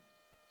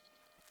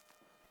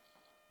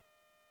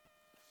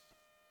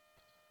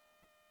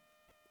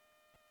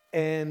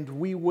and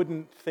we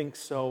wouldn't think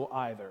so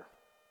either,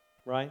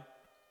 right?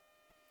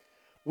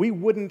 We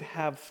wouldn't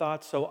have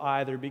thought so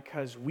either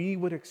because we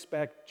would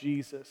expect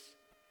Jesus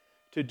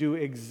to do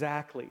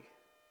exactly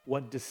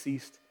what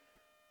deceased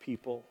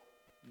people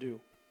do.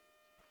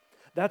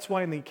 That's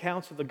why in the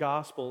accounts of the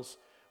Gospels,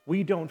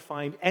 we don't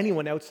find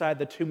anyone outside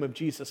the tomb of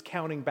Jesus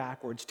counting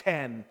backwards.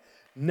 10,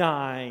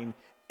 9,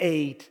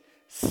 8,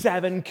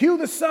 7, cue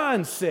the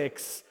sun,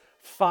 6,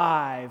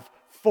 5,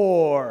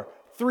 4,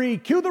 3,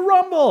 cue the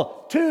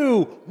rumble,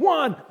 2,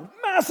 1,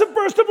 massive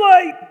burst of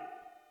light.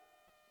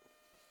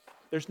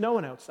 There's no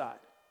one outside.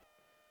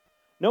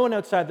 No one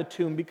outside the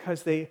tomb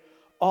because they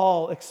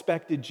all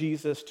expected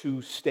Jesus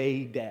to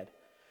stay dead.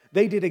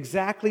 They did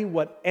exactly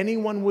what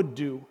anyone would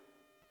do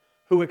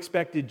who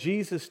expected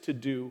Jesus to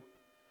do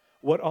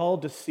what all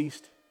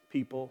deceased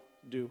people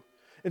do.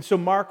 And so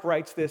Mark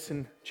writes this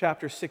in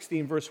chapter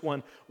 16, verse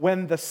 1,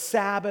 when the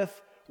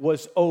Sabbath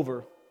was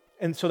over,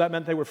 and so that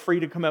meant they were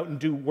free to come out and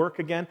do work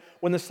again.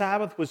 When the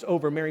Sabbath was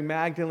over, Mary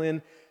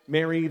Magdalene,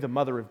 Mary, the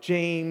mother of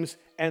James,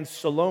 and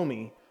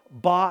Salome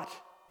bought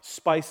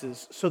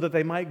spices so that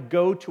they might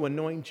go to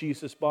anoint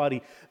Jesus'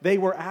 body. They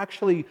were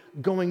actually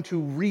going to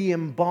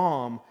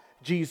re-embalm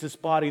Jesus'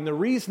 body. And the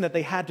reason that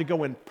they had to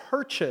go and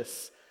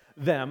purchase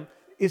them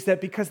is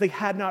that because they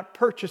had not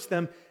purchased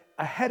them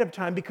ahead of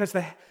time, because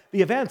the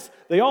events,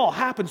 they all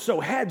happened so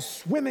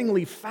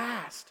head-swimmingly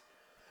fast.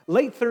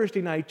 Late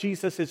Thursday night,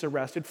 Jesus is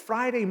arrested.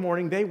 Friday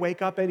morning, they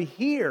wake up and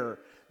hear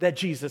that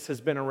Jesus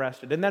has been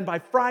arrested. And then by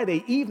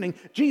Friday evening,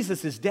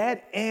 Jesus is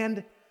dead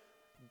and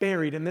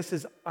buried. And this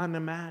is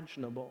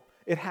unimaginable.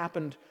 It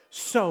happened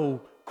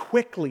so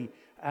quickly.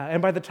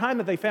 And by the time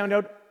that they found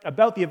out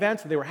about the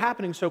events, and they were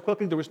happening so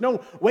quickly, there was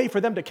no way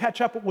for them to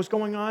catch up what was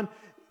going on,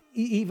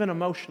 even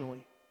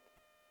emotionally.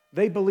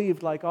 They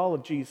believed, like all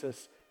of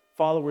Jesus'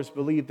 followers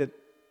believed,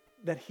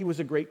 that he was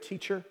a great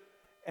teacher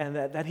and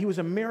that he was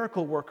a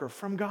miracle worker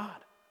from God.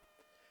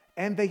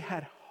 And they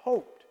had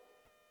hoped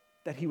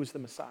that he was the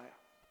Messiah.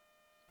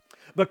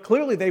 But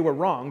clearly they were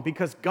wrong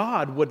because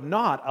God would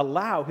not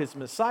allow his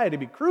Messiah to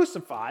be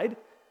crucified.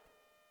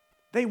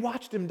 They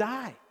watched him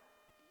die.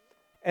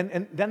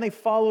 And then they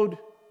followed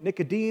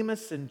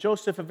Nicodemus and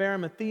Joseph of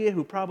Arimathea,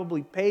 who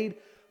probably paid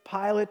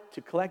Pilate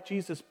to collect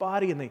Jesus'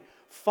 body, and they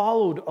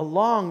followed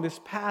along this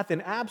path in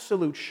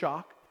absolute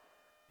shock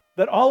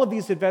that all of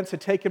these events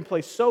had taken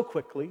place so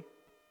quickly.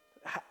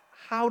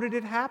 How did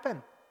it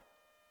happen?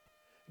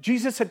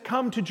 Jesus had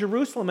come to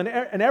Jerusalem,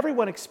 and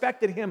everyone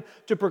expected him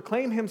to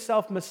proclaim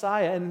himself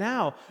Messiah, and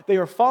now they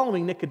are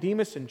following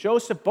Nicodemus and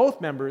Joseph, both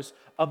members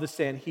of the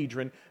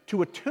Sanhedrin,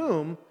 to a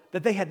tomb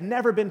that they had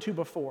never been to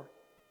before.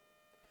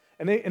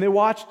 And they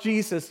watched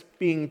Jesus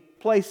being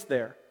placed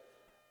there.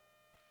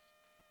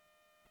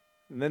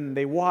 And then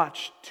they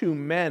watch two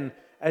men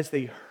as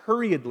they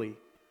hurriedly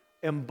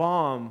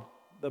embalm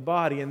the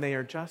body, and they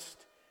are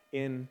just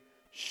in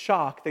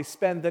shock. They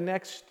spend the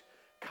next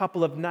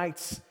couple of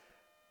nights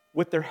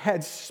with their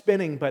heads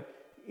spinning, but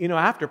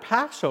after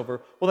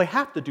Passover, well, they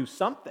have to do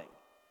something.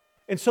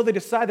 And so they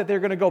decide that they're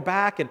going to go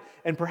back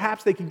and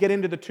perhaps they can get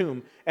into the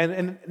tomb.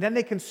 And then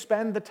they can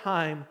spend the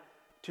time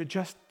to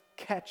just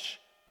catch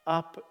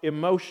up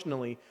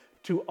emotionally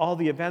to all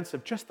the events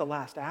of just the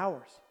last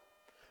hours.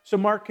 So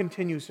Mark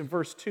continues in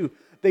verse 2.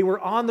 They were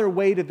on their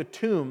way to the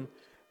tomb,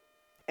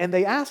 and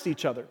they asked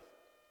each other,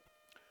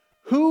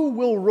 "Who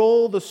will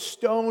roll the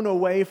stone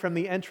away from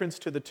the entrance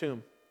to the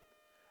tomb?"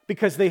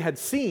 Because they had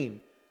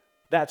seen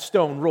that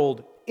stone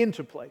rolled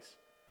into place.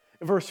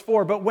 In verse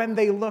 4, but when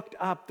they looked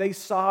up, they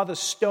saw the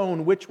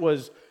stone, which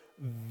was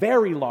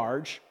very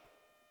large,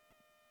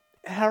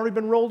 had already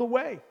been rolled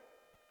away.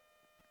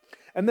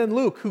 And then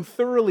Luke, who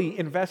thoroughly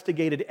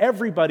investigated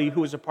everybody who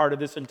was a part of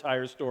this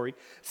entire story,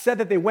 said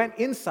that they went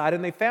inside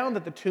and they found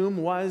that the tomb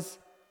was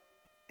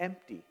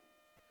empty.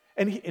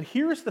 And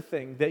here's the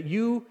thing that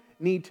you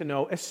need to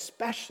know,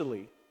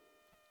 especially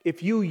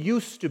if you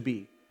used to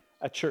be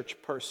a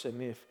church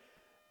person, if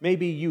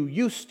maybe you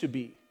used to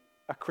be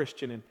a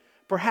Christian, and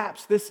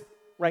perhaps this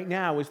right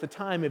now is the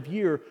time of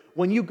year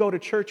when you go to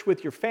church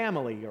with your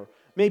family, or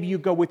maybe you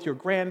go with your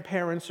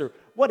grandparents or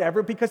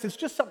whatever, because it's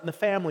just something the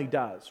family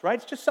does, right?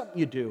 It's just something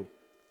you do.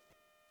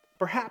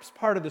 Perhaps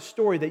part of the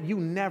story that you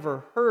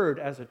never heard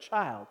as a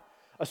child,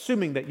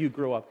 assuming that you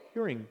grew up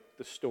hearing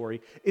the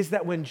story, is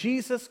that when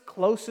Jesus'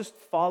 closest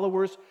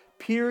followers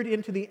peered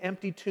into the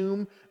empty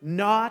tomb,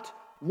 not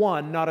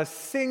a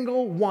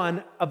single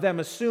one of them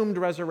assumed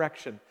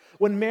resurrection.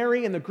 When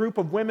Mary and the group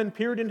of women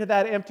peered into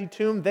that empty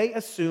tomb, they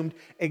assumed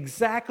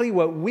exactly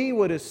what we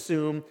would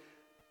assume.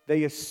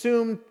 They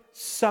assumed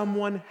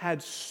someone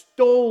had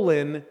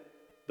stolen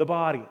the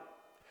body.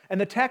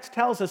 And the text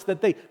tells us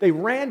that they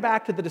ran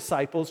back to the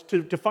disciples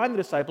to find the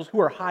disciples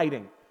who are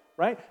hiding,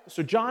 right?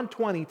 So John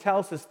 20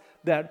 tells us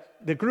that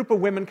the group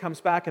of women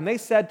comes back and they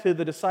said to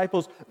the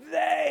disciples,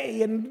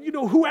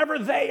 whoever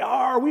they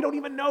are, we don't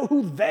even know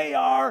who they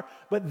are,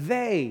 but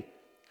they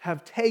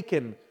have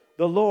taken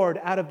the Lord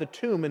out of the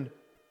tomb and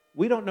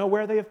we don't know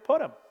where they have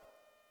put him.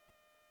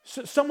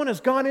 So someone has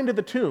gone into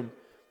the tomb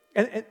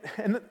and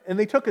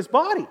they took his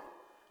body.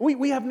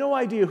 We have no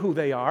idea who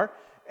they are.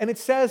 And it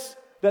says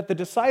that the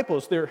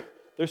disciples, they're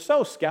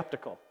so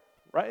skeptical,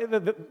 right?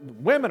 The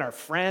women are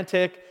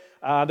frantic.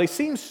 They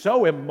seem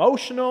so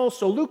emotional.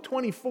 So Luke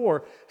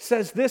 24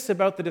 says this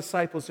about the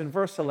disciples in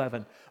verse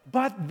 11.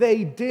 But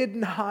they did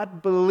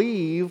not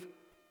believe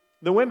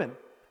the women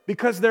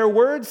because their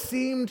words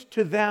seemed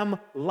to them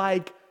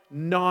like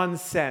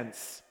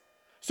nonsense.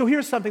 So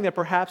here's something that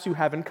perhaps you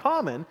have in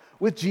common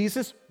with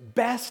Jesus'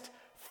 best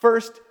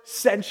first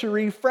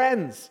century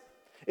friends.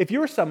 If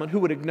you're someone who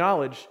would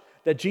acknowledge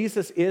that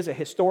Jesus is a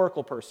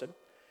historical person,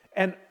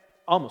 and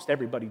almost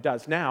everybody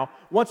does now,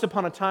 once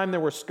upon a time there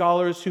were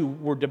scholars who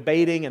were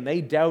debating and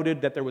they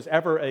doubted that there was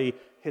ever a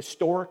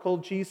historical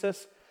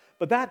Jesus,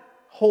 but that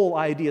whole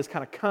idea has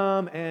kind of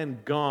come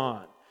and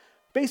gone.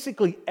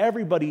 Basically,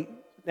 everybody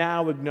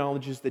now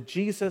acknowledges that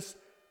Jesus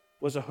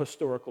was a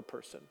historical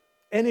person.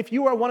 And if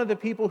you are one of the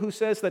people who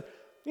says that,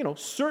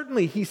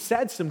 certainly he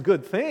said some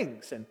good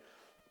things, and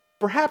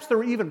perhaps there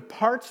were even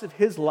parts of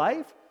his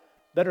life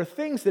that are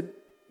things that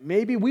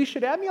maybe we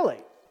should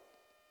emulate,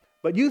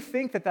 but you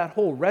think that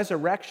whole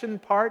resurrection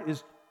part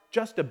is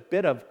just a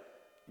bit of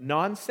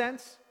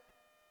nonsense,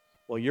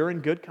 well, you're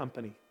in good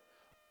company.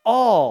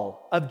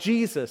 All of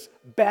Jesus'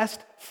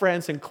 best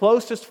friends and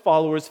closest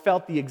followers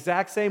felt the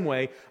exact same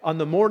way on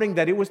the morning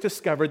that it was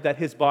discovered that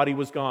his body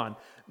was gone.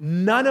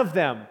 None of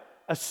them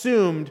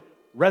assumed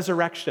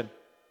resurrection.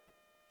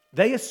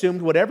 They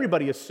assumed what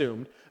everybody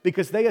assumed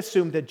because they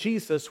assumed that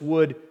Jesus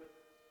would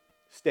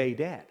stay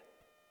dead.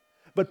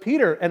 But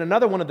Peter and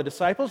another one of the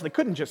disciples, they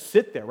couldn't just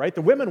sit there, right?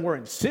 The women were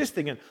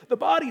insisting, and the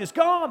body is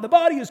gone, the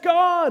body is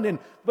gone.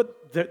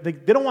 But they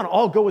don't want to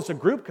all go as a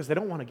group because they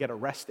don't want to get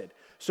arrested.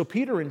 So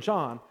Peter and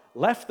John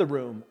left the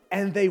room,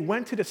 and they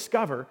went to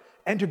discover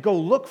and to go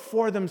look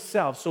for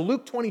themselves. So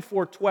Luke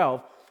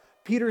 24:12,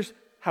 Peter,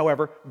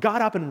 however,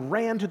 got up and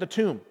ran to the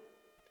tomb.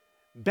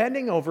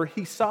 Bending over,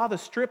 he saw the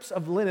strips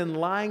of linen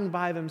lying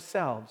by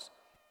themselves,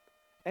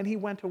 and he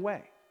went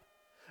away.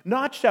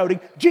 Not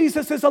shouting,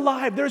 Jesus is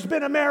alive, there's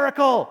been a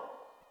miracle.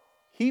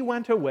 He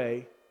went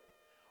away,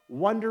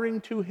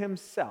 wondering to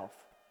himself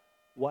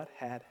what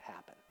had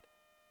happened.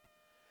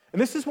 And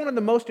this is one of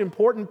the most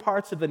important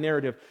parts of the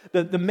narrative.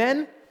 The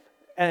men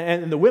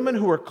and the women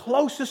who are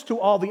closest to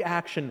all the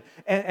action,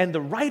 and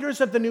the writers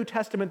of the New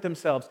Testament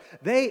themselves,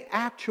 they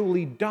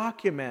actually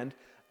document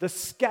the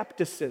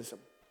skepticism,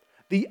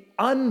 the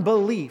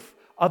unbelief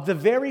of the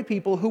very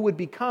people who would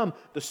become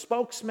the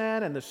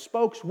spokesman and the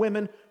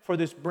spokeswomen for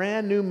this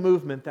brand new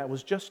movement that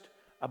was just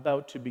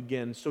about to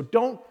begin. So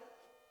don't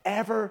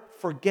ever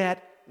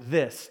forget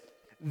this.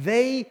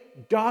 They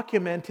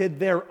documented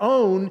their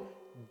own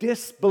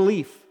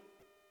disbelief.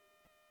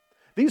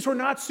 These were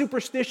not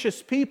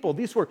superstitious people.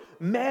 These were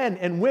men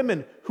and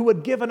women who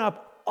had given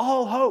up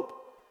all hope.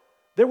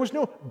 There was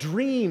no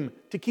dream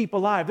to keep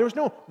alive. There was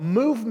no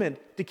movement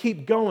to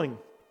keep going.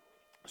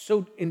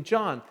 So in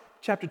John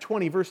chapter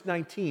 20, verse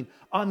 19,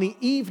 on the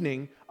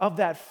evening of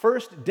that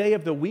first day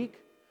of the week,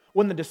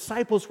 when the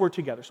disciples were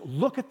together. So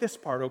look at this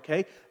part,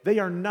 okay? They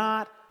are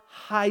not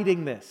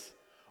hiding this.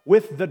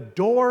 With the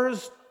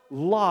doors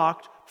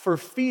locked for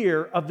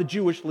fear of the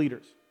Jewish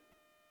leaders.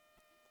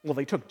 Well,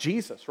 they took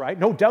Jesus, right?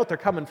 No doubt they're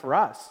coming for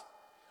us.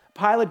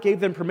 Pilate gave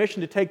them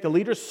permission to take the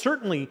leaders.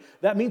 Certainly,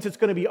 that means it's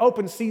going to be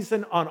open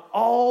season on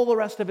all the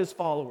rest of his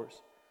followers.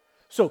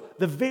 So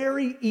the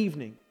very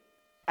evening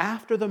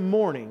after the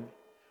morning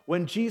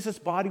when Jesus'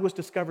 body was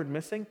discovered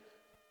missing,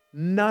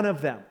 none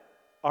of them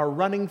are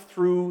running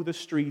through the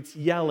streets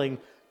yelling,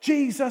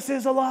 Jesus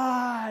is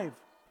alive.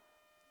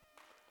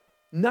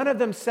 None of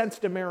them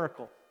sensed a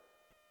miracle,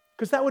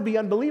 because that would be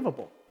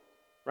unbelievable,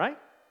 right?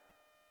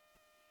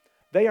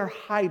 They are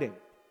hiding,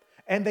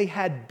 and they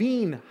had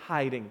been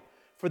hiding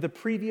for the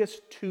previous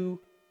 2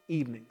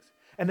 evenings.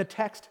 And the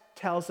text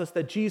tells us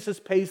that Jesus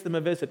pays them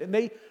a visit, and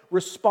they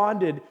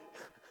responded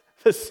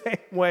the same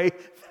way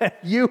that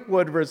you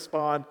would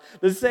respond,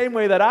 the same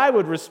way that I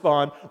would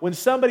respond when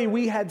somebody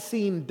we had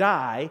seen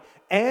die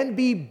and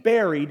be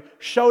buried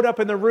showed up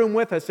in the room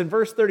with us. In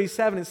verse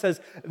 37, it says,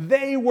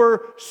 they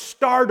were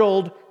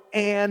startled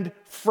and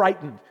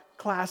frightened.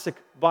 Classic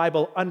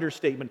Bible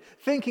understatement,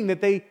 thinking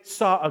that they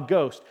saw a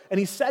ghost. And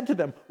he said to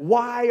them,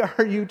 why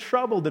are you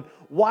troubled? And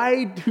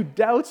why do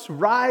doubts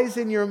rise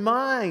in your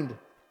mind?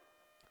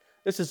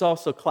 This is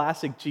also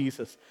classic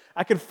Jesus.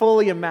 I can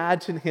fully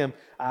imagine him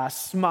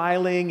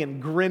smiling and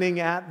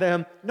grinning at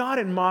them, not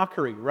in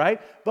mockery,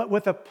 right? But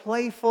with a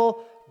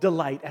playful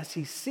delight as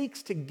he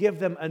seeks to give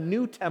them a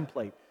new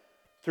template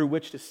through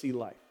which to see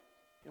life.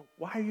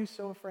 Why are you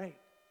so afraid?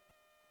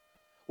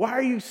 Why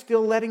are you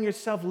still letting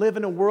yourself live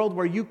in a world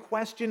where you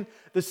question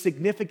the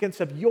significance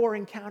of your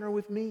encounter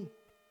with me?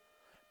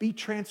 Be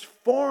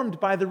transformed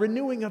by the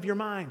renewing of your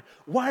mind.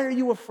 Why are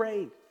you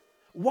afraid?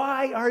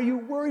 Why are you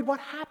worried? What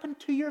happened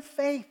to your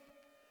faith?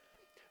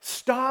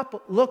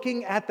 Stop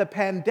looking at the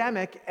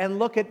pandemic and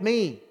look at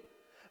me.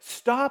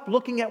 Stop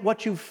looking at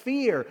what you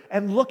fear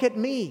and look at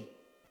me.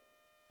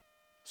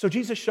 So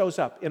Jesus shows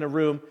up in a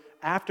room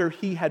after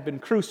he had been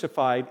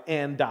crucified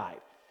and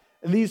died.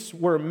 And these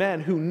were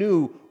men who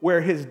knew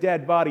where his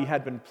dead body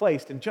had been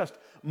placed. And just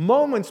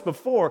moments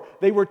before,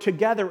 they were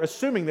together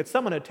assuming that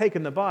someone had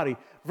taken the body.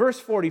 Verse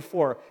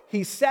 44,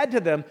 he said to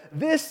them,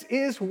 "This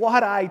is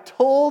what I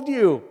told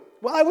you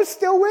while I was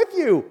still with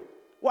you.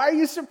 Why are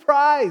you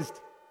surprised?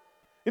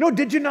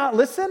 Did you not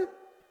listen?"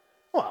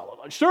 Well,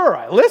 sure,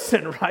 I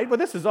listened, right? But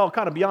this is all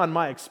kind of beyond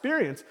my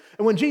experience.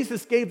 And when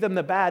Jesus gave them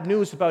the bad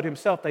news about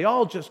himself, they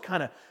all just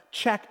kind of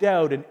checked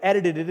out and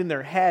edited it in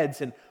their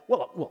heads. And,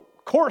 well,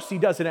 of course he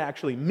doesn't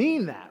actually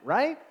mean that,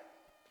 right?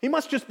 He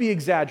must just be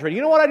exaggerating.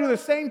 You know what? I do the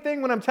same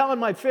thing when I'm telling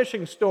my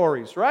fishing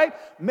stories, right?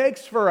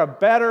 Makes for a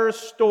better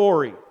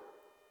story.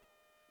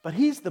 But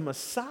he's the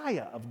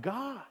Messiah of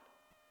God.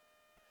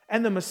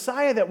 And the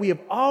Messiah that we have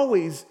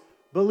always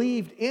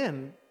believed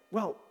in,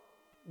 well,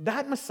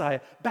 that Messiah,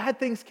 bad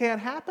things can't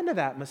happen to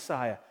that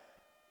Messiah.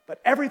 But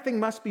everything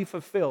must be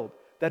fulfilled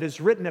that is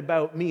written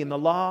about me in the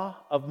law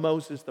of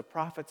Moses, the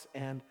prophets,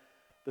 and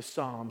the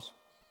Psalms.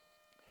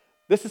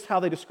 This is how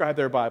they describe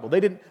their Bible. They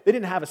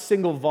didn't have a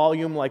single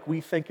volume like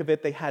we think of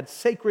it. They had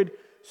sacred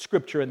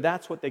scripture, and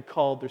that's what they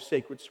called their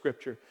sacred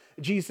scripture.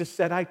 Jesus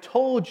said, "I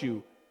told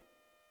you."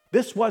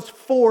 This was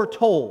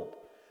foretold.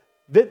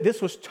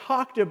 This was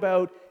talked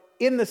about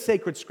in the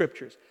sacred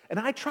scriptures. And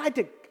I tried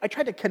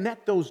to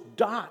connect those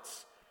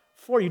dots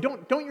for you.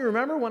 Don't you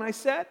remember when I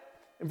said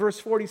in verse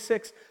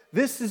 46,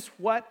 "This is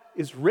what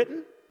is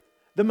written.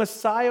 The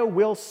Messiah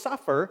will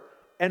suffer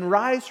and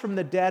rise from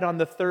the dead on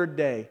the third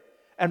day.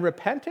 And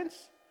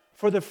repentance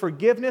for the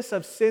forgiveness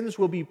of sins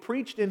will be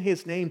preached in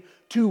his name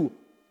to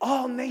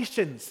all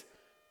nations,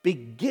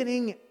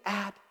 beginning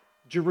at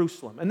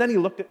Jerusalem." And then he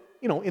looked at,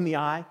 in the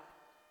eye,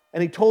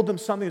 and he told them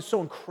something that's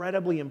so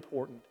incredibly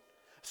important,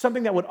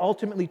 something that would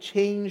ultimately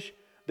change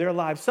their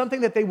lives,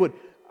 something that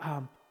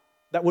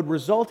that would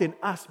result in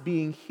us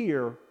being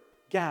here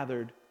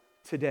gathered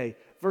today.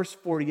 Verse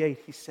 48,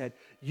 he said,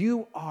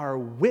 "You are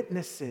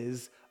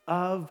witnesses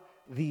of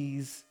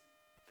these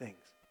things."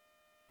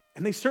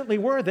 And they certainly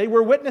were. They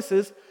were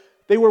witnesses.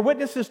 They were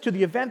witnesses to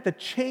the event that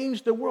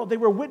changed the world. They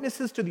were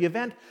witnesses to the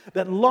event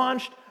that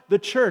launched the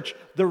church.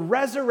 The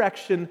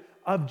resurrection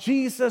of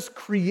Jesus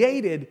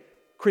created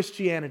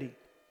Christianity.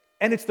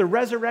 And it's the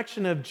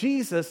resurrection of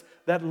Jesus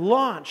that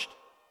launched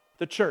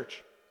the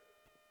church.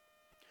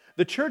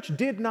 The church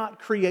did not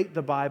create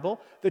the Bible.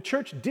 The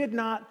church did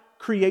not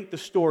create the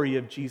story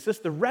of Jesus.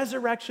 The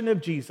resurrection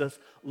of Jesus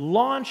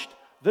launched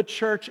the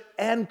church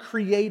and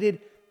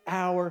created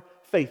our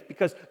faith.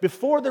 Because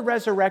before the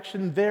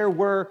resurrection, there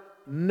were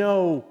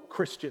no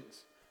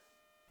Christians.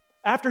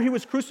 After he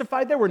was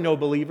crucified, there were no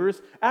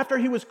believers. After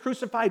he was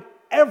crucified,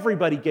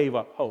 everybody gave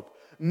up hope.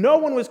 No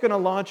one was going to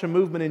launch a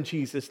movement in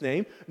Jesus'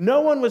 name.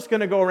 No one was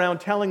going to go around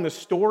telling the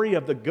story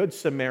of the Good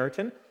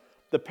Samaritan.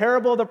 The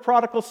parable of the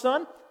prodigal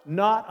son,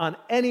 not on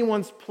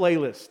anyone's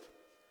playlist.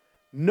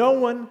 No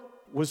one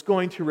was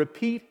going to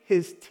repeat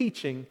his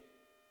teaching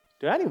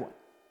to anyone.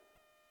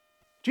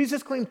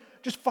 Jesus claimed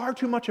just far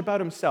too much about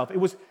himself. It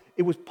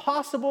was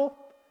possible,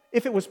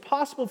 if it was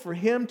possible for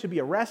him to be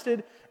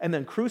arrested and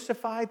then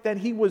crucified, then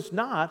he was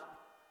not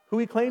who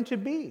he claimed to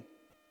be.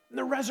 And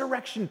the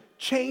resurrection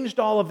changed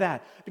all of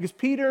that because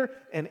Peter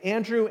and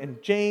Andrew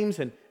and James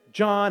and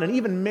John and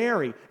even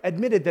Mary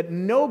admitted that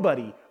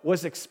nobody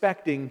was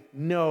expecting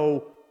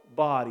no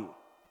body.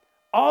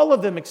 All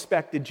of them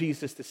expected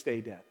Jesus to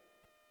stay dead.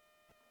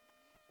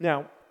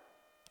 Now,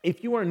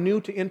 if you are new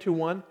to Into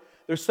One,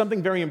 there's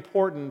something very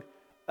important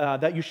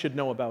that you should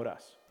know about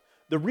us.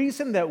 The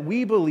reason that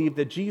we believe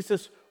that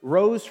Jesus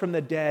rose from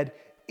the dead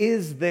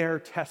is their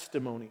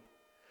testimony.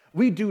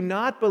 We do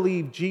not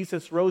believe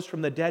Jesus rose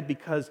from the dead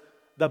because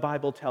the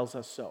Bible tells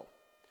us so.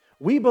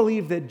 We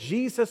believe that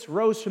Jesus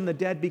rose from the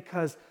dead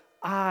because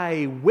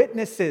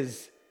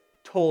eyewitnesses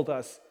told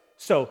us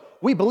so.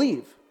 We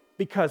believe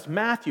because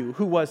Matthew,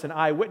 who was an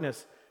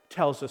eyewitness,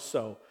 tells us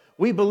so.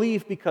 We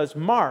believe because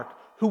Mark,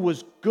 who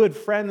was good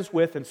friends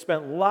with and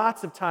spent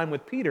lots of time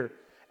with Peter,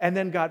 and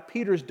then got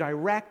Peter's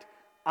direct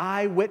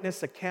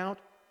eyewitness account,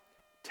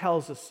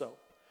 tells us so.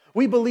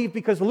 We believe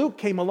because Luke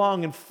came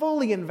along and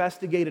fully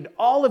investigated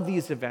all of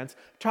these events,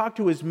 talked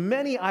to as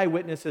many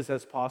eyewitnesses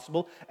as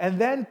possible, and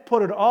then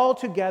put it all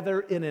together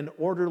in an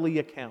orderly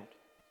account.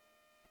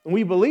 And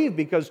we believe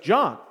because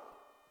John,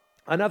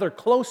 another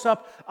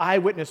close-up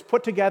eyewitness,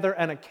 put together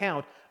an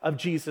account of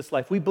Jesus'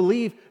 life. We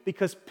believe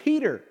because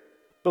Peter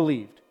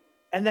believed,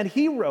 and then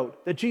he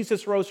wrote that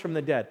Jesus rose from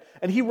the dead.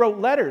 And he wrote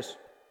letters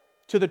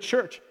to the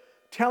church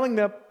telling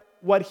them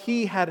what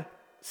he had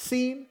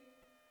seen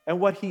and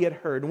what he had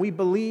heard. And we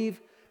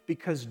believe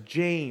because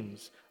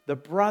James, the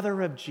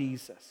brother of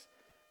Jesus,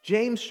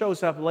 James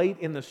shows up late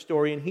in the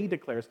story and he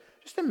declares,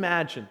 just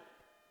imagine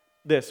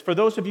this, for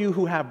those of you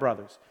who have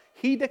brothers,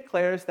 he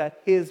declares that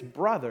his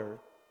brother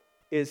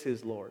is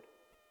his Lord.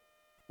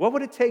 What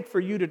would it take for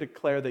you to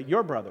declare that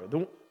your brother,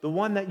 the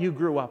one that you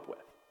grew up with,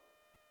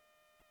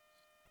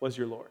 was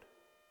your Lord?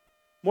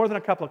 More than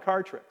a couple of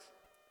card tricks.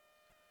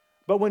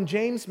 But when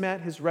James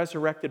met his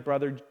resurrected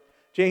brother,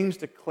 James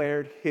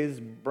declared his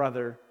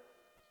brother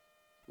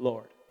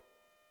Lord.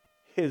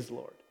 His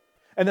Lord.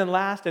 And then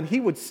last, and he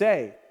would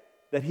say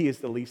that he is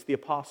the least. The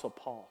Apostle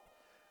Paul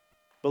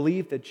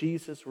believed that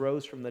Jesus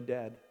rose from the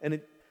dead.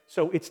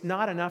 So it's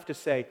not enough to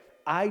say,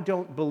 I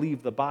don't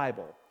believe the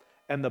Bible,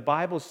 and the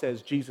Bible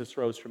says Jesus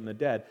rose from the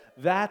dead.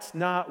 That's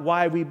not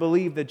why we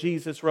believe that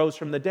Jesus rose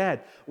from the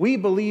dead. We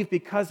believe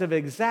because of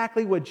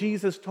exactly what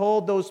Jesus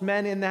told those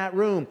men in that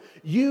room.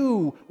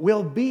 You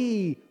will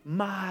be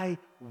my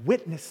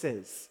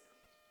witnesses.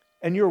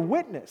 And your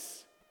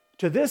witness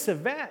to this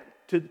event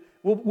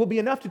will be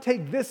enough to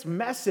take this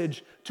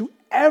message to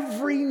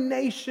every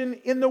nation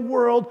in the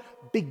world,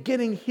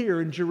 beginning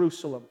here in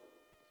Jerusalem.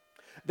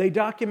 They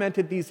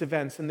documented these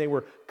events, and they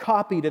were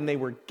copied, and they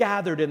were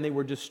gathered, and they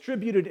were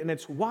distributed, and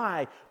it's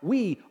why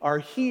we are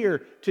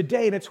here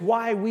today, and it's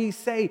why we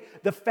say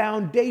the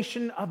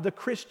foundation of the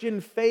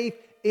Christian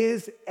faith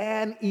is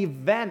an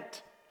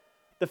event.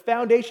 The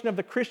foundation of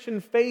the Christian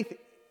faith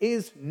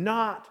is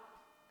not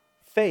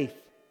faith.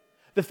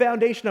 The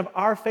foundation of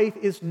our faith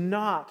is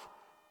not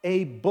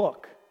a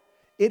book.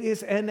 It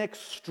is an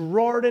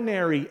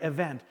extraordinary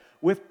event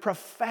with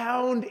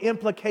profound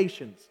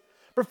implications.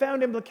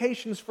 Profound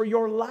implications for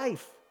your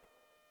life,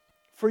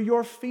 for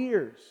your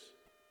fears,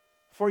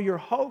 for your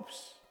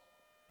hopes,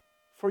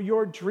 for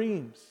your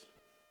dreams.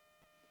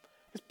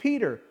 It's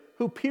Peter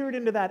who peered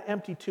into that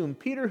empty tomb.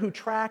 Peter who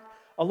tracked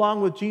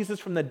along with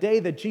Jesus from the day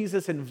that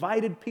Jesus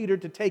invited Peter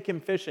to take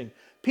him fishing.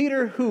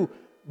 Peter who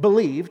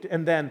believed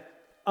and then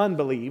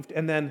unbelieved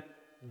and then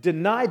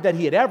denied that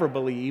he had ever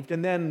believed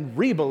and then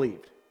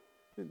re-believed.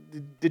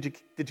 Did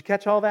you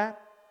catch all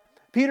that?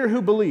 Peter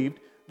who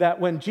believed that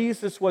when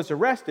Jesus was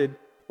arrested,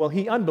 well,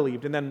 he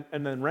unbelieved and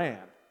then ran.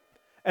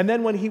 And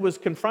then when he was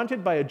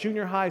confronted by a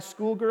junior high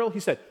schoolgirl, he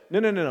said,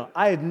 no,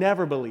 I had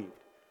never believed.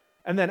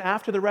 And then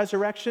after the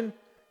resurrection,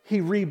 he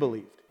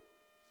re-believed.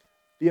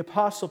 The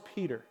Apostle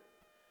Peter,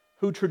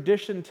 who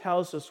tradition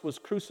tells us was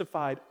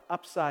crucified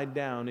upside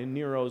down in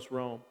Nero's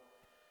Rome,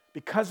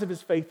 because of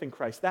his faith in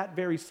Christ, that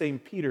very same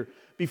Peter,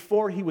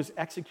 before he was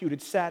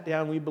executed, sat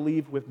down, we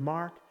believe, with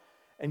Mark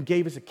and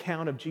gave his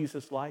account of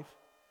Jesus' life.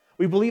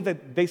 We believe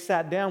that they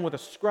sat down with a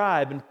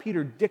scribe and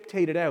Peter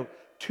dictated out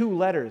 2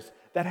 letters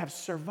that have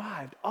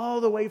survived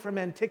all the way from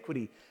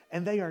antiquity,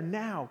 and they are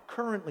now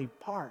currently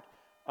part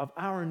of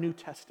our New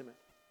Testament.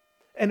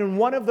 And in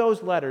one of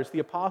those letters, the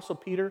Apostle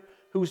Peter,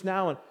 who's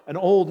now an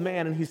old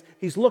man, and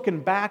he's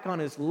looking back on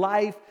his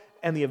life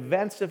and the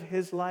events of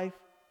his life,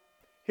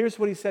 here's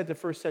what he said to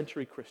first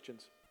century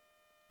Christians.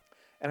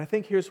 And I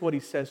think here's what he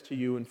says to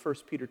you in 1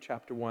 Peter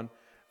chapter 1,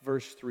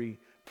 verse 3.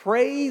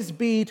 Praise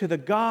be to the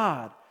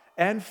God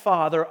and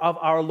Father of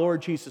our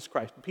Lord Jesus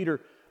Christ. Peter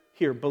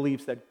here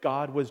believes that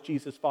God was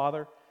Jesus'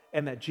 Father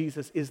and that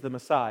Jesus is the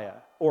Messiah,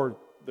 or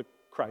the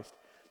Christ.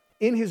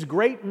 In his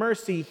great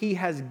mercy, he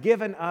has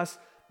given us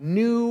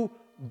new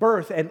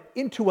birth and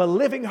into a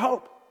living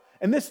hope.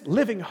 And this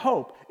living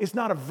hope is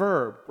not a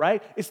verb,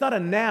 right? It's not a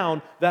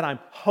noun that I'm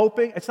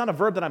hoping. It's not a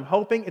verb that I'm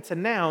hoping. It's a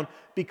noun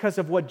because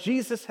of what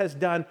Jesus has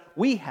done.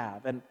 We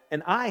have, and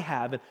I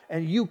have,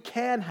 and you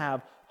can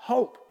have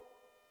hope.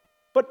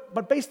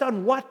 But based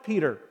on what,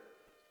 Peter?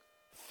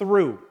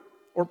 Through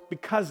or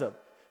because of.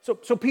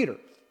 So Peter,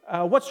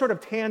 what sort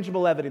of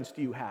tangible evidence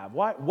do you have?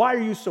 Why are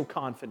you so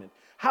confident?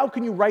 How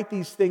can you write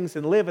these things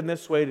and live in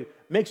this way that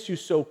makes you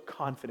so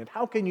confident?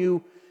 How can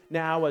you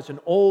now, as an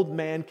old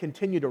man,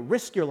 continue to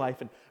risk your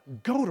life and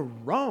go to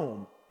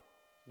Rome?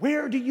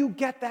 Where do you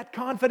get that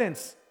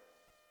confidence?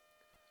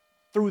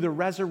 Through the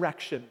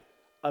resurrection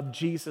of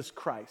Jesus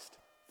Christ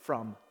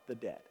from the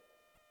dead.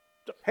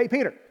 Hey,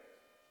 Peter,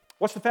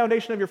 what's the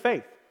foundation of your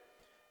faith?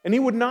 And he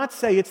would not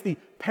say it's the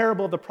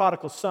parable of the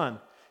prodigal son.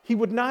 He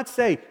would not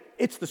say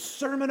it's the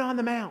Sermon on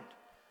the Mount.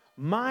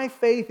 My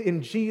faith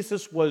in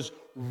Jesus was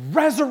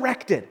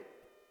resurrected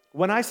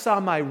when I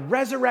saw my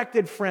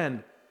resurrected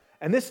friend.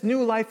 And this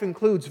new life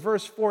includes,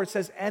 verse 4, it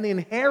says, an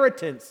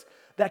inheritance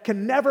that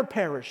can never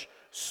perish,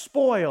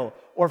 spoil,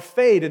 or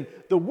fade. And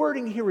the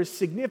wording here is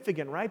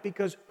significant, right?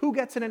 Because who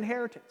gets an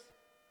inheritance?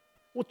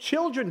 Well,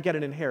 children get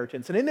an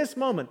inheritance. And in this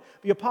moment,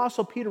 the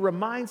Apostle Peter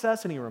reminds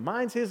us, and he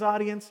reminds his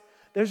audience,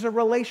 there's a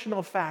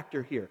relational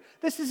factor here.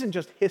 This isn't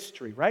just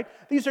history, right?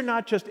 These are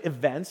not just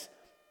events.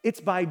 It's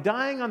by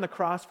dying on the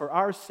cross for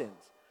our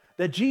sins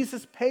that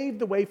Jesus paved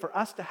the way for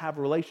us to have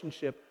a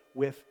relationship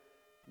with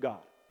God.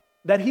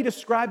 That he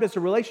described as a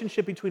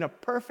relationship between a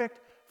perfect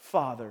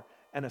father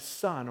and a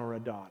son or a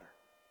daughter.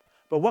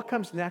 But what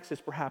comes next is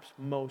perhaps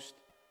most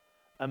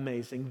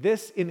amazing.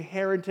 This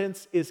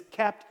inheritance is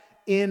kept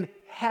in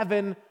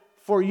heaven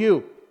for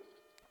you.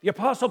 The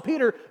Apostle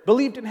Peter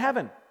believed in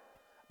heaven.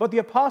 But the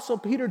Apostle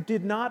Peter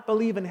did not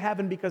believe in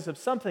heaven because of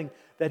something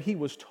that he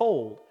was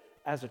told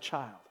as a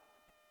child.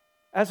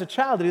 As a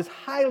child, it is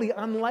highly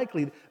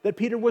unlikely that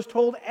Peter was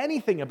told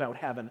anything about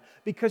heaven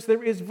because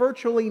there is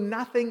virtually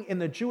nothing in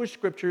the Jewish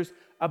scriptures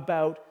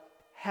about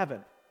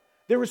heaven.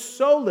 There is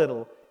so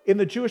little in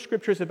the Jewish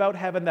scriptures about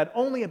heaven that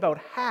only about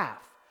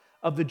half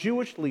of the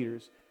Jewish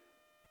leaders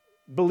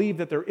believe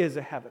that there is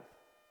a heaven.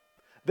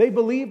 They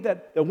believe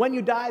that when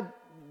you die,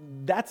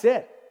 that's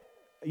it.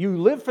 You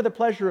live for the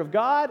pleasure of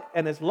God,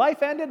 and as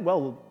life ended,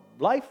 well,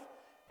 life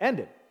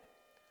ended.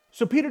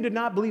 So Peter did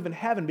not believe in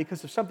heaven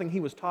because of something he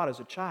was taught as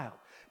a child.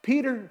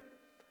 Peter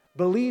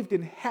believed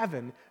in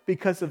heaven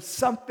because of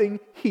something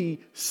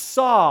he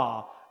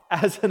saw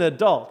as an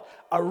adult.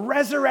 A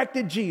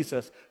resurrected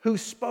Jesus who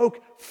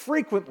spoke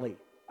frequently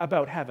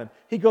about heaven.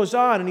 He goes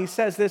on and he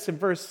says this in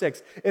verse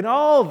 6. In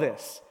all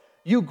this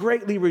you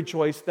greatly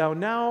rejoice, though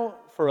now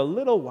for a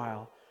little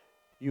while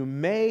you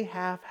may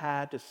have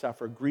had to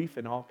suffer grief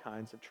in all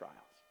kinds of trials.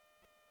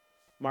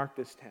 Mark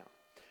this down.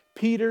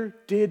 Peter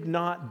did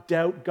not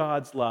doubt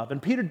God's love,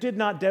 and Peter did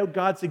not doubt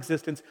God's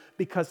existence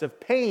because of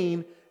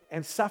pain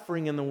and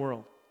suffering in the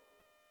world.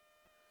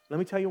 Let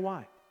me tell you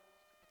why.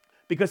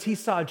 Because he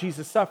saw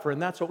Jesus suffer,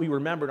 and that's what we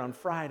remembered on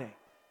Friday.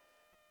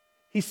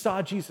 He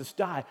saw Jesus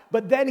die,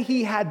 but then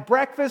he had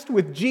breakfast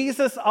with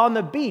Jesus on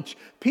the beach.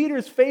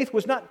 Peter's faith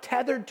was not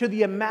tethered to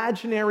the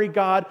imaginary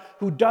God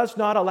who does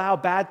not allow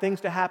bad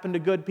things to happen to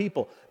good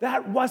people.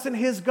 That wasn't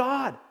his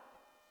God.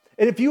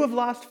 And if you have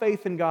lost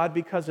faith in God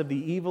because of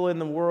the evil in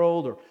the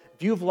world, or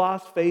if you've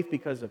lost faith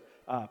because of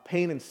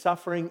pain and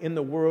suffering in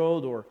the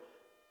world, or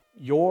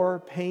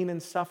your pain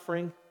and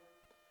suffering,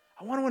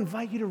 I want to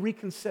invite you to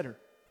reconsider.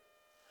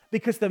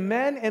 Because the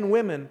men and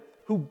women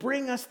who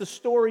bring us the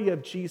story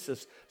of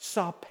Jesus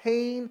saw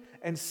pain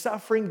and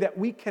suffering that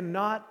we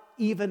cannot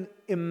even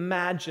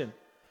imagine.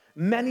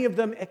 Many of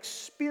them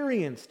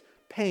experienced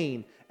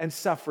pain and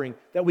suffering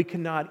that we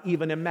cannot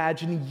even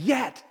imagine,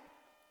 yet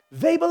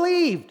they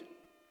believed.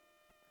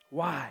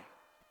 Why?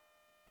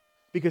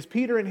 Because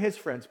Peter and his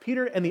friends,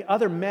 Peter and the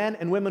other men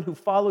and women who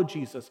followed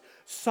Jesus,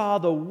 saw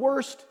the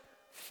worst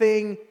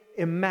thing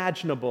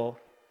imaginable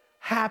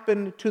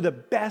happen to the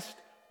best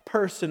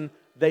person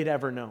they'd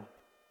ever known.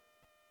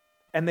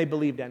 And they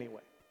believed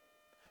anyway.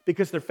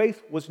 Because their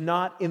faith was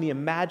not in the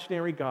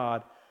imaginary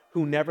God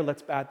who never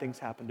lets bad things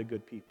happen to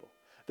good people.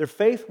 Their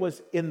faith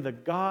was in the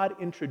God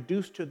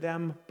introduced to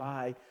them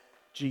by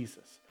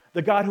Jesus.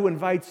 The God who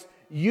invites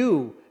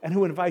you and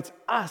who invites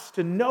us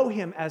to know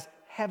him as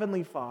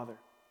Heavenly Father.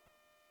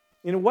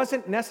 And it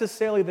wasn't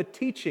necessarily the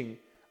teaching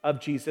of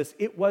Jesus,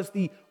 it was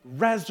the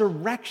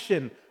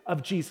resurrection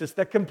of Jesus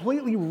that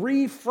completely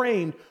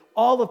reframed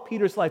all of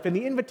Peter's life. And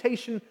the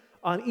invitation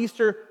on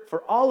Easter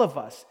for all of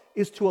us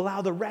is to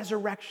allow the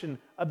resurrection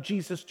of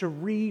Jesus to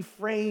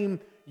reframe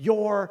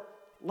your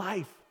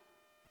life.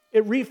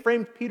 It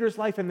reframed Peter's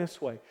life in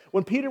this way.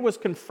 When Peter was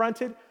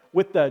confronted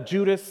with the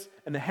Judas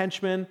and the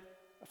henchmen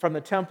from the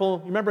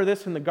temple, you remember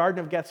this in the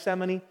Garden of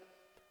Gethsemane?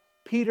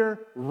 Peter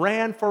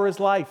ran for his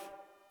life.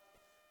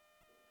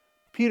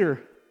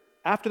 Peter,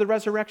 after the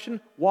resurrection,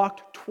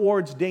 walked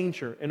towards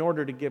danger in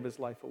order to give his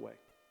life away.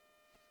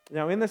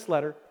 Now, in this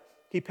letter,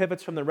 he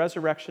pivots from the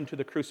resurrection to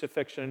the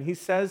crucifixion, and he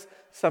says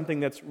something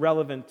that's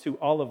relevant to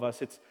all of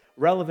us. It's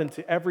relevant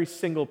to every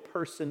single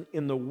person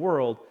in the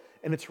world,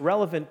 and it's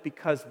relevant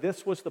because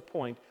this was the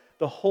point.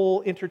 The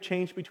whole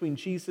interchange between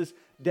Jesus'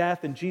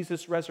 death and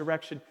Jesus'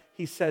 resurrection,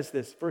 he says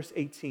this, verse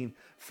 18,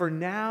 "For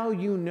now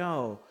you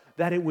know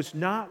that it was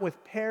not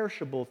with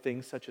perishable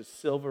things such as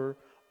silver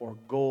or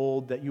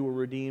gold that you were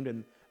redeemed,"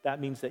 and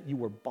that means that you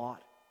were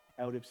bought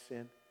out of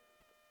sin.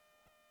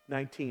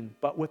 19,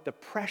 "but with the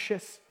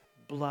precious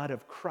blood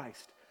of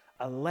Christ,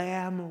 a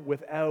lamb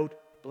without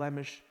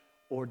blemish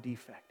or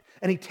defect."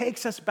 And he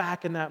takes us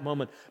back in that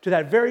moment to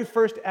that very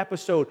first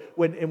episode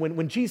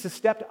when Jesus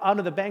stepped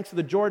onto the banks of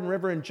the Jordan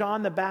River and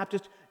John the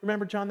Baptist,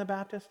 remember John the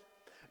Baptist?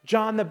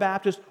 John the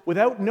Baptist,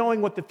 without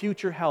knowing what the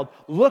future held,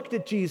 looked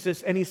at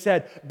Jesus and he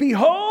said,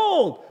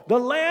 "Behold, the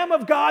Lamb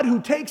of God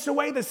who takes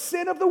away the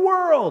sin of the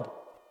world."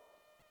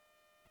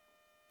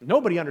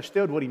 Nobody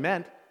understood what he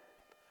meant.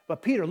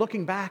 But Peter,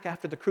 looking back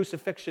after the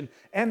crucifixion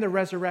and the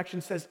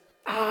resurrection, says,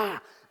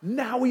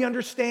 now we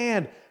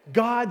understand.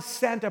 God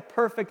sent a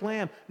perfect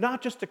lamb,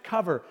 not just to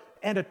cover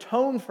and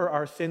atone for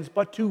our sins,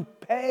 but to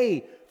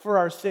pay for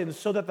our sins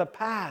so that the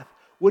path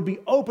would be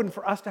open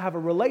for us to have a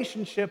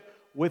relationship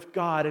with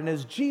God. And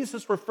as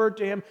Jesus referred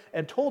to him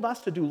and told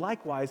us to do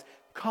likewise,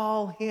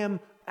 call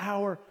him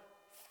our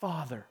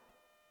Father.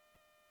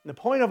 And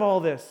the point of all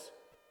this,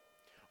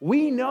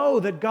 we know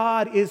that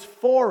God is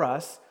for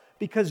us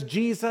because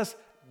Jesus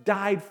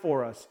died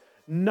for us,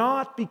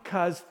 not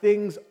because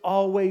things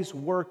always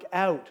work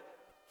out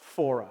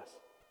for us.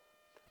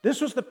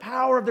 This was the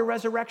power of the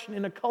resurrection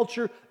in a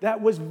culture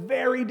that was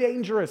very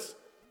dangerous.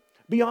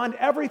 Beyond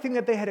everything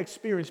that they had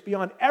experienced,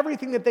 beyond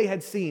everything that they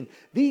had seen,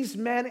 these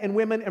men and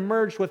women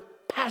emerged with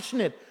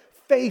passionate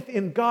faith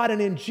in God and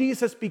in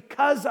Jesus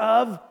because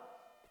of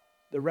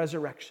the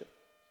resurrection.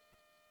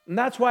 And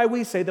that's why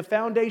we say the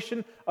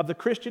foundation of the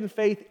Christian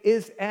faith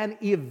is an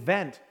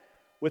event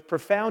with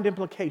profound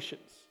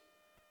implications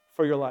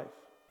for your life.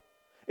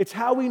 It's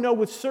how we know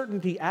with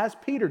certainty, as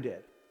Peter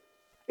did.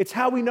 It's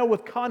how we know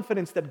with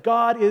confidence that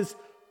God is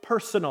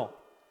personal,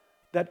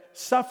 that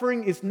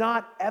suffering is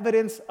not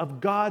evidence of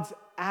God's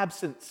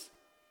absence,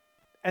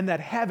 and that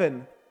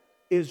heaven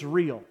is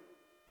real.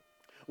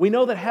 We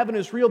know that heaven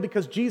is real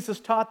because Jesus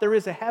taught there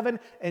is a heaven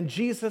and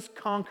Jesus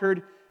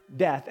conquered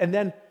death. And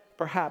then,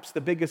 perhaps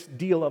the biggest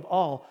deal of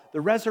all,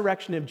 the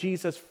resurrection of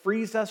Jesus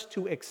frees us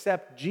to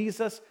accept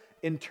Jesus'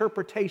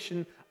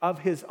 interpretation of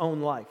his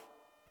own life.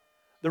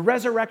 The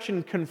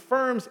resurrection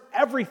confirms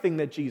everything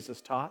that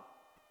Jesus taught.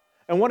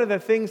 And one of the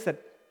things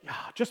that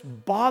just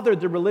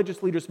bothered the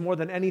religious leaders more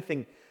than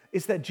anything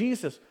is that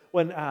Jesus,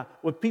 when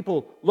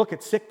people look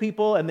at sick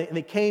people and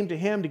they came to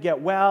him to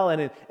get well,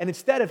 and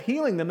instead of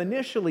healing them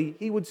initially,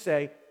 he would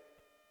say,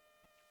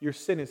 "Your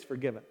sin is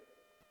forgiven.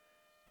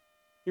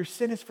 Your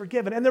sin is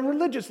forgiven." And the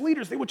religious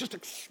leaders, they would just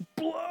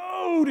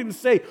explode and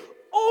say,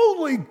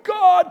 "Only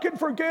God can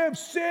forgive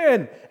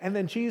sin." And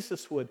then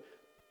Jesus would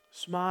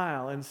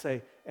smile and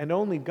say, "And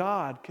only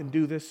God can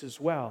do this as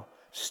well.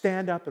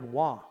 Stand up and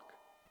walk.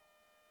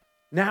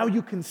 Now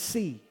you can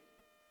see.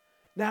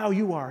 Now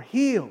you are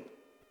healed."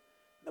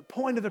 The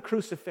point of the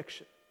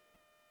crucifixion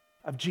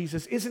of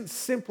Jesus isn't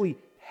simply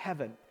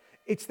heaven.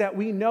 It's that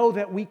we know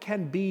that we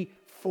can be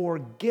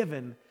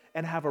forgiven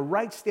and have a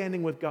right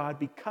standing with God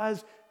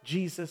because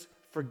Jesus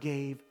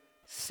forgave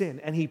sin.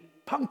 And he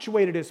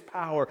punctuated his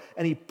power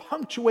and he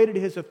punctuated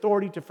his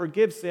authority to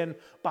forgive sin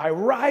by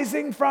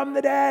rising from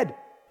the dead.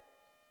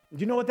 Do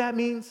you know what that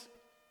means?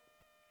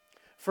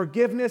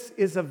 Forgiveness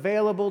is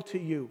available to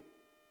you.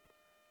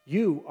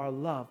 You are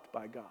loved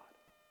by God.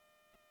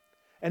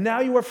 And now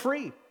you are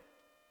free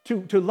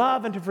to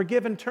love and to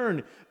forgive in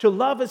turn. To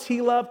love as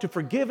he loved, to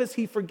forgive as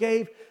he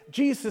forgave.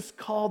 Jesus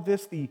called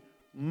this the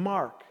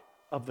mark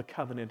of the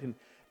covenant. And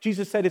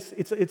Jesus said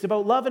it's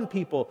about loving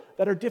people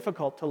that are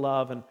difficult to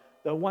love and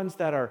the ones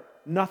that are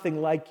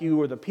nothing like you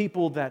or the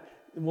people that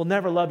will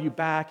never love you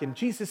back. And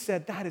Jesus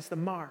said that is the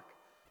mark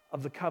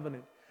of the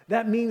covenant.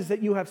 That means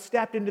that you have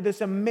stepped into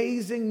this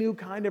amazing new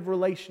kind of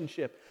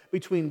relationship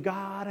between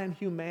God and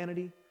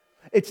humanity.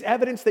 It's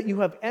evidence that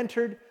you have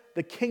entered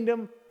the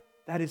kingdom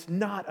that is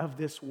not of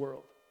this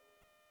world.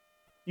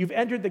 You've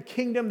entered the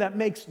kingdom that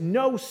makes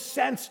no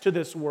sense to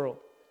this world.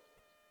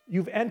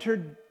 You've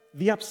entered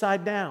the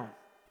upside down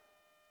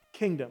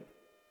kingdom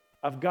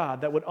of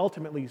God that would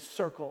ultimately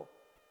circle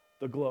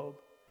the globe.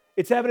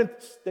 It's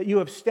evidence that you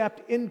have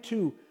stepped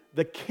into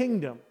the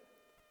kingdom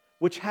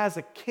which has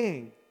a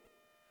king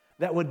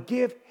that would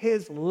give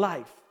his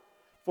life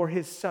for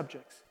his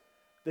subjects,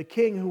 the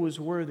king who is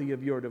worthy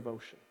of your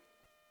devotion.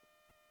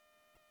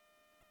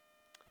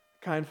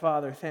 Kind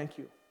Father, thank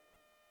you.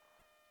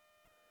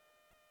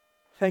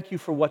 Thank you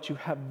for what you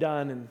have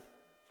done and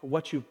for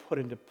what you've put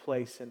into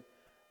place. And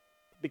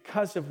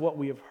because of what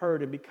we have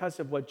heard and because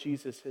of what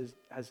Jesus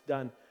has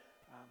done,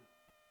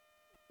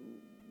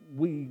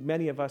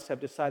 many of us have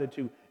decided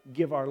to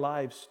give our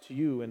lives to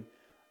you. And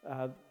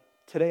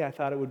today I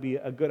thought it would be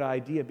a good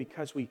idea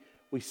because we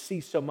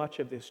see so much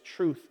of this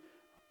truth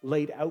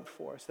laid out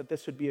for us, that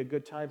this would be a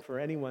good time for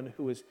anyone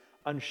who is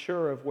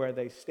unsure of where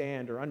they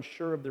stand or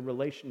unsure of the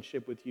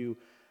relationship with you.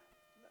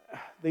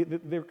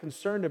 They're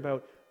concerned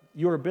about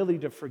your ability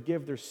to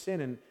forgive their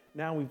sin, and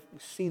now we've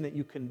seen that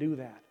you can do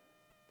that.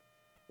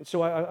 And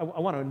so I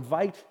want to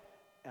invite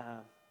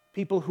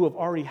people who have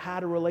already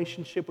had a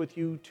relationship with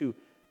you to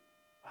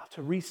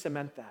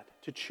re-cement that,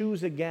 to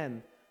choose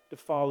again to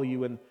follow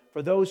you. And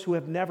for those who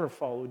have never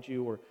followed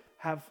you or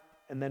have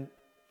and then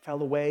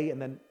fell away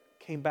and then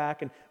came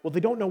back and, they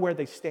don't know where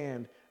they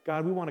stand,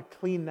 God, we want to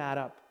clean that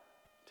up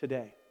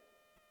today.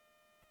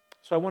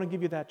 So I want to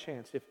give you that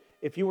chance.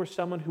 If you are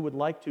someone who would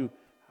like to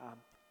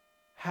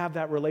have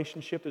that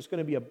relationship, there's going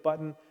to be a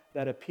button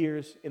that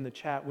appears in the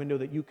chat window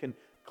that you can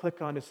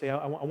click on to say,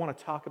 I want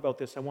to talk about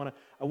this. I want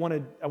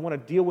to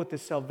deal with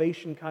this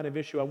salvation kind of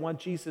issue. I want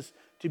Jesus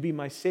to be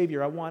my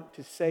Savior. I want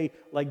to say,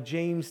 like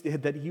James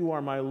did, that you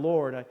are my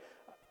Lord.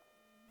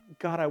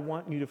 God, I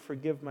want you to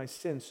forgive my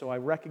sins. So I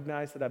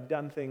recognize that I've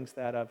done things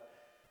that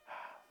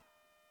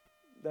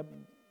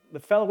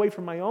fell away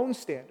from my own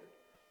standard,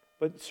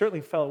 but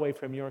certainly fell away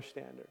from your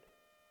standard.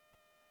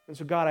 And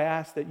so, God, I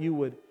ask that you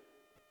would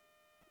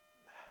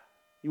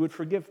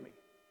forgive me.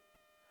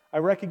 I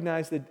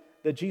recognize that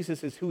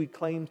Jesus is who he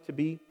claims to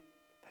be,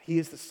 that he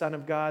is the Son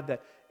of God,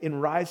 that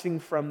in rising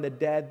from the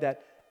dead,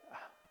 that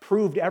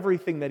proved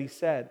everything that he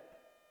said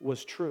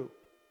was true,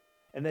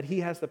 and that he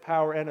has the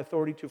power and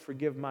authority to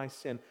forgive my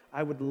sin.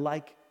 I would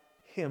like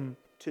him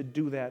to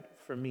do that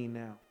for me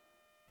now.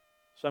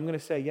 So I'm going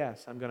to say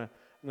yes. I'm going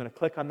to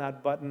click on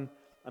that button.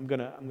 I'm going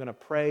to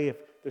pray. If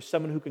there's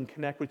someone who can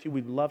connect with you,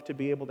 we'd love to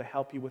be able to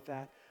help you with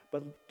that.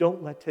 But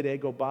don't let today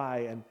go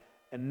by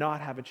and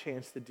not have a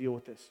chance to deal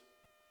with this.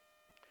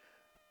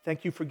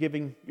 Thank you for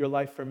giving your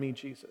life for me,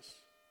 Jesus.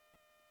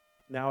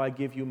 Now I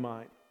give you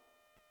mine.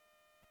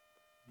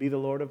 Be the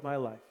Lord of my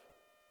life.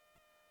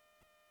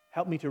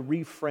 Help me to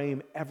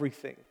reframe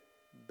everything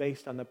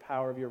based on the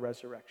power of your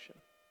resurrection.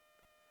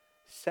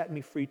 Set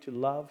me free to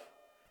love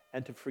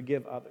and to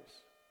forgive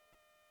others.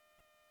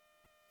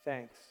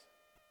 Thanks.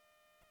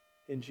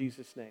 In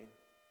Jesus' name,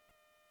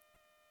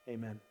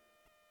 amen.